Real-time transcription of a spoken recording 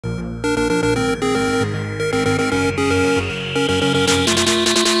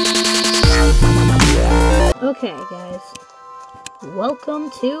Okay, guys.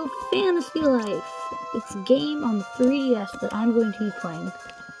 Welcome to Fantasy Life. It's a game on the 3DS that I'm going to be playing.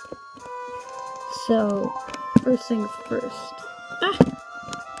 So, first things first. Ah!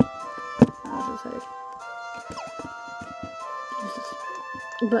 Oh, so sorry.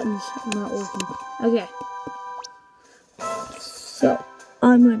 The button's not working. Okay. So,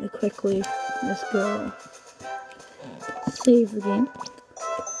 I'm going to quickly just go save the game.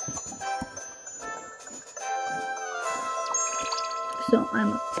 So,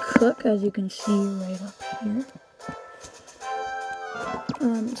 I'm a cook, as you can see right up here.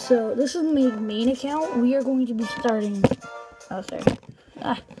 So this is my main account. We are going to be starting, we're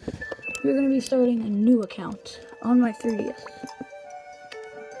going to be starting a new account on my 3DS.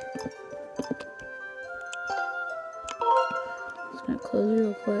 Just going to close it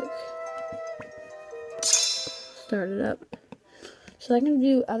real quick. Start it up. So I can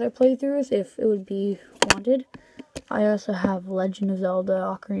do other playthroughs if it would be wanted. I also have Legend of Zelda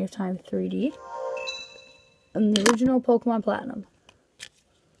Ocarina of Time 3D and the original Pokemon Platinum.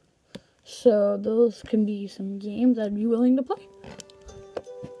 So those can be some games I'd be willing to play.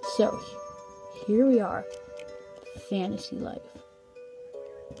 So here we are, Fantasy Life.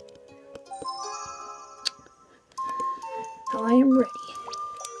 I am ready.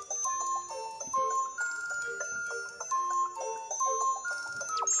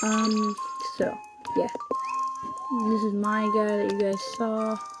 So yeah, this is my guy that you guys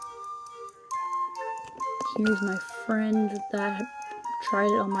saw. Here's my friend that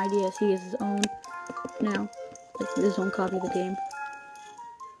tried it on my DS. He has his own now, like his own copy of the game.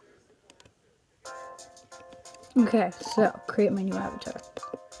 Okay, so create my new avatar.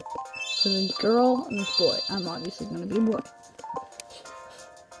 So this girl and this boy. I'm obviously gonna be a boy.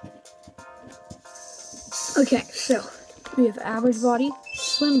 Okay, so we have average body,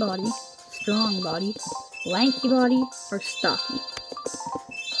 slim body, strong body, lanky body, or stocky.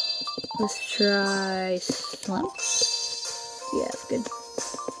 Let's try slim. Yeah, it's good.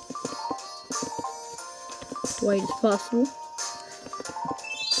 White as possible.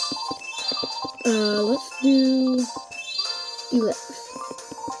 Let's do ellipse.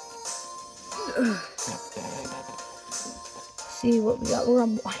 See what we got. We're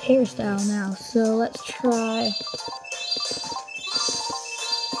on hairstyle now, so let's try.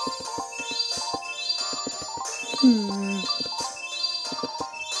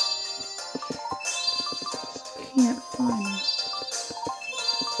 Can't find it.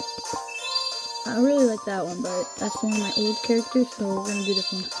 I don't really like that one, but that's one of my old characters, so we're gonna do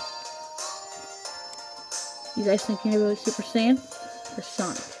this one. You guys thinking about Super Saiyan or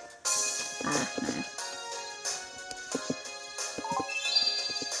Sonic? Nah.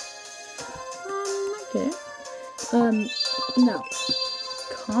 Okay. No.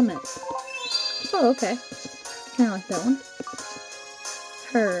 Comment. Oh, okay. Kinda like that one.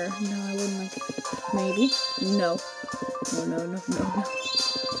 Her. No, I wouldn't like it. Maybe. No. No.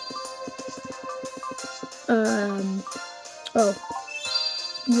 Oh.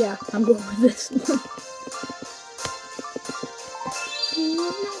 Yeah, I'm going with this one.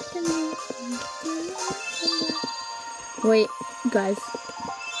 Wait, guys.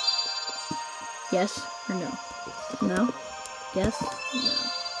 Yes or no? No? Yes? No.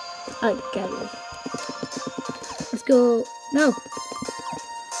 I got it. Let's go. No.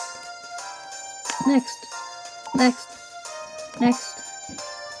 Next.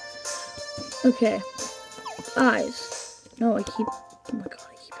 Okay. Eyes. No, I keep. Oh my god,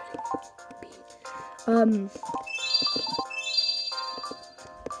 I keep hitting B.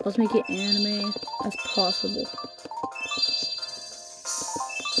 Let's make it anime as possible.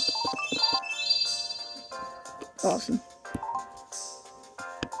 Awesome.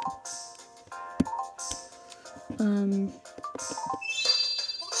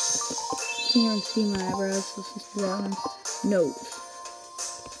 Can't even see my eyebrows, so let's just do that one. Nose.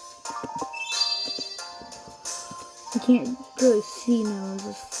 I can't really see nose.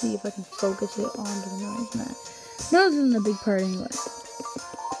 Let's see if I can focus it onto the nose. Nah. Nose isn't a big part anyway.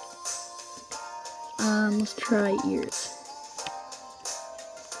 Let's try ears.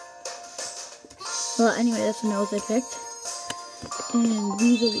 Well, anyway, that's the nose I picked. And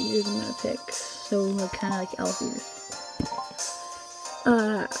these are the ears I'm gonna pick. So, like, kind of like elf ears.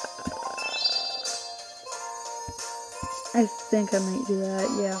 I think I might do that,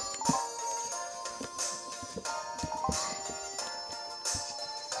 yeah.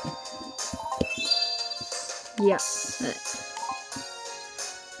 Yeah.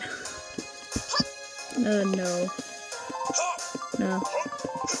 No. No.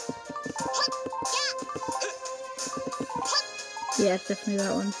 Yeah, it's definitely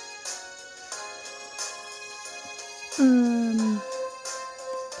that one.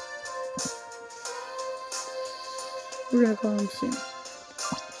 We're gonna call him soon.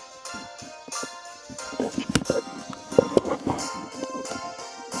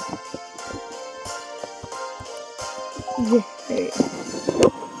 There.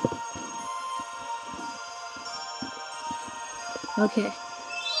 Okay.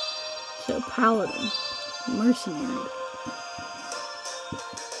 So Paladin, mercenary.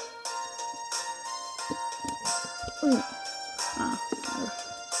 Ooh.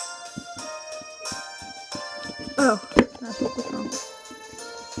 Oh, that's what was wrong.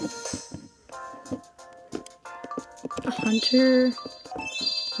 A hunter,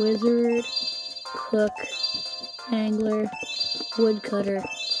 wizard, cook, angler, woodcutter,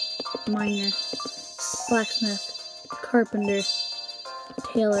 miner, blacksmith, carpenter,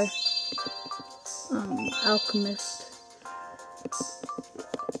 tailor, alchemist.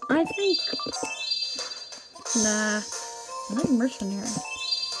 I think mercenary.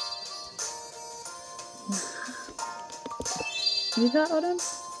 You got Odin?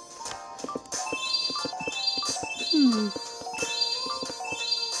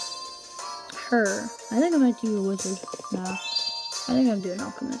 Her. I think I might do a wizard. No. I think I'm doing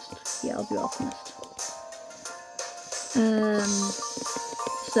alchemist. Yeah, I'll do alchemist.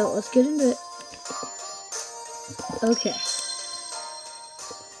 So let's get into it. Okay.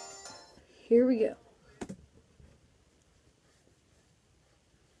 Here we go.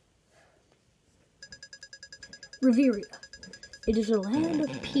 Reveria. It is a land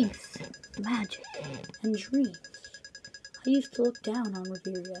of peace, magic, and dreams. I used to look down on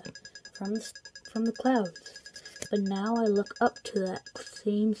Reveria from the clouds, but now I look up to that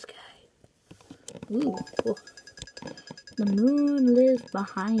same sky. Ooh, cool. The moon lives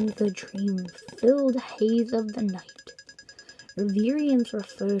behind the dream-filled haze of the night. Reverians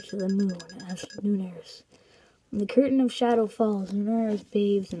refer to the moon as Lunaris. When the curtain of shadow falls, Lunaris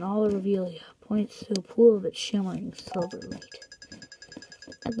bathes in all of Revelia, points to a pool of its shimmering silver light.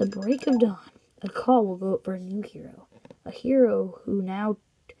 At the break of dawn, a call will go out for a new hero. A hero who now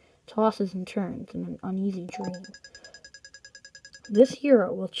tosses and turns in an uneasy dream. This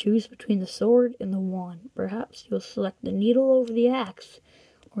hero will choose between the sword and the wand. Perhaps you'll select the needle over the axe,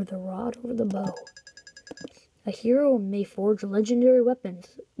 or the rod over the bow. A hero may forge legendary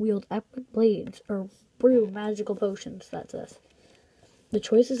weapons, wield epic blades, or brew magical potions, that's us. The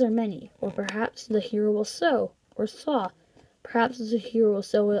choices are many, or perhaps the hero will sew, or saw. Perhaps the hero will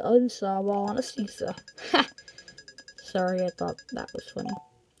sew an unsaw while on a seesaw. Ha! Sorry, I thought that was funny.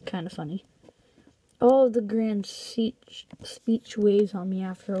 Kind of funny. All of the grand speech weighs on me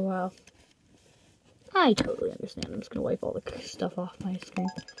after a while. I totally understand. I'm just gonna wipe all the stuff off my screen.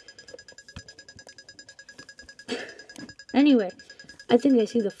 Anyway, I think I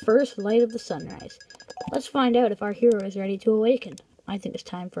see the first light of the sunrise. Let's find out if our hero is ready to awaken. I think it's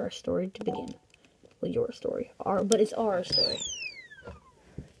time for our story to begin. Well, your story. But it's our story.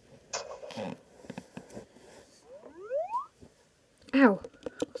 Ow!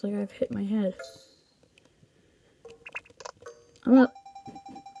 Looks like I've hit my head. I'm up.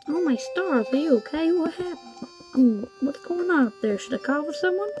 Oh, my stars, are you okay? What happened? What's going on up there? Should I call for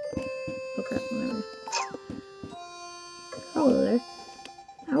someone? Okay, whatever. Hello there.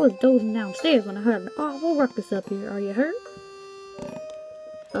 I was dozing downstairs when I heard an awful ruckus up here. Are you hurt?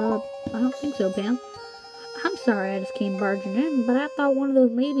 I don't think so, Pam. I'm sorry I just came barging in, but I thought one of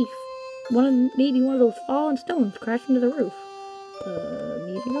those maybe one of those fallen stones crashed into the roof.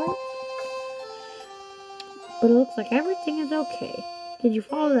 Meteorite? But it looks like everything is okay. Did you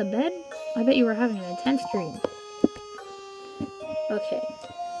fall to the bed? I bet you were having an intense dream. Okay,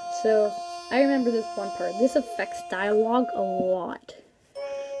 so I remember this one part. This affects dialogue a lot.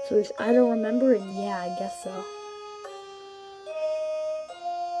 So there's I don't remember, and yeah, I guess so.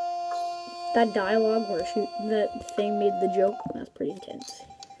 That dialogue where that thing made the joke, that's pretty intense.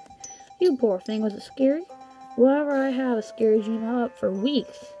 You poor thing, was it scary? Whenever I have a scary dream, I'm up for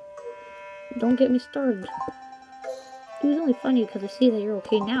weeks. Don't get me started. It was only funny because I see that you're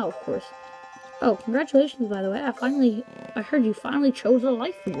okay now, of course. Oh, congratulations, by the way. I heard you finally chose a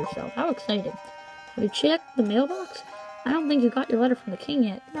life for yourself. How exciting. Have you checked the mailbox? I don't think you got your letter from the king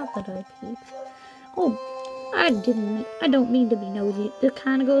yet. Not that I peeped. Oh, I don't mean to be nosy. This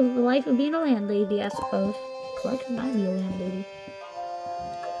kind of goes with the life of being a landlady, I suppose. Why couldn't I be a landlady?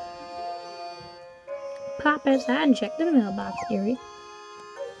 Pop outside and check the mailbox, Erie.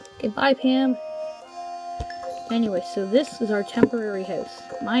 Okay, bye, Pam. Anyway, so this is our temporary house.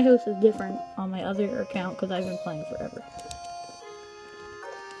 My house is different on my other account because I've been playing forever.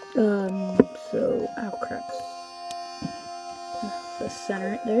 So, oh crap. Let's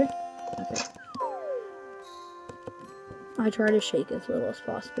center it there. Okay. I try to shake as little as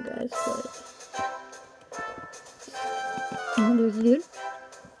possible, guys, but... Oh, there's a dude.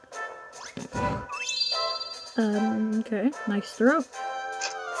 Okay, nice throw.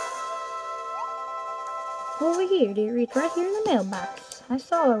 Over here, dear, it's right here in the mailbox. I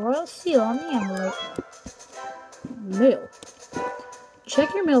saw a royal seal on the envelope. Mail.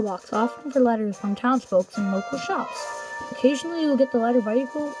 Check your mailbox often for letters from townsfolk and local shops. Occasionally you'll get the letter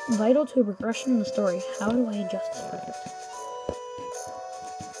vital to a progression in the story. How do I adjust this perfect?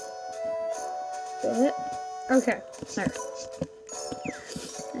 Okay, there.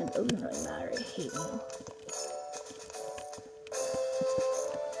 It doesn't really matter, I hate mail.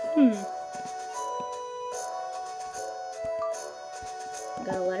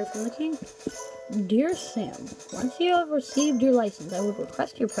 Got a letter from the king. Dear Sam, once you have received your license, I would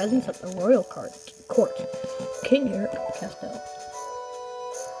request your presence at the royal court. King Eric Castell.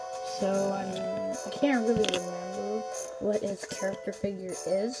 So, I can't really remember what his character figure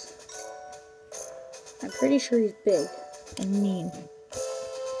is. I'm pretty sure he's big and mean.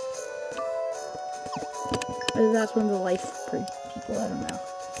 But that's one of the life people, I don't know.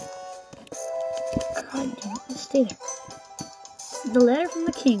 God damn it, stay there. The letter from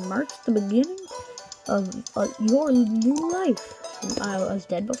the king marks the beginning of your new life. I was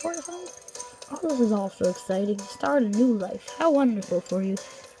dead before or something? Oh, this is all so exciting. Start a new life. How wonderful for you.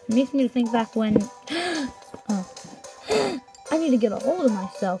 It makes me think back when... oh. I need to get a hold of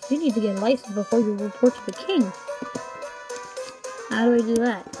myself. You need to get a license before you report to the king. How do I do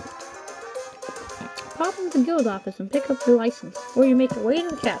that? Pop into the guild office and pick up your license before you make your way to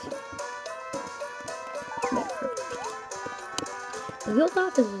the castle. That's perfect. The guild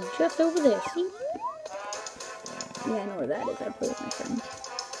office is just over there, see? Yeah, I know where that is. I play with my friends.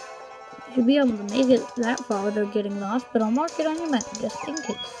 You should be able to make it that far without getting lost, but I'll mark it on your map just in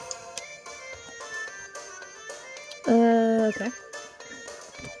case. Okay.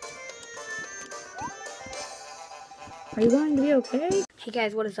 Are you going to be okay? Hey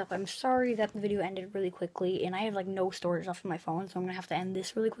guys, what is up? I'm sorry that the video ended really quickly, and I have like no storage left on my phone, so I'm gonna have to end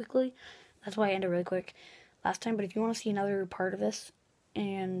this really quickly. That's why I ended really quick last time, but if you want to see another part of this,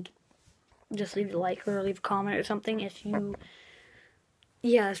 and just leave a like or leave a comment or something if you...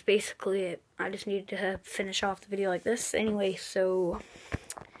 Yeah, that's basically it. I just needed to finish off the video like this anyway, so...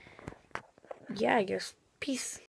 yeah, I guess. Peace.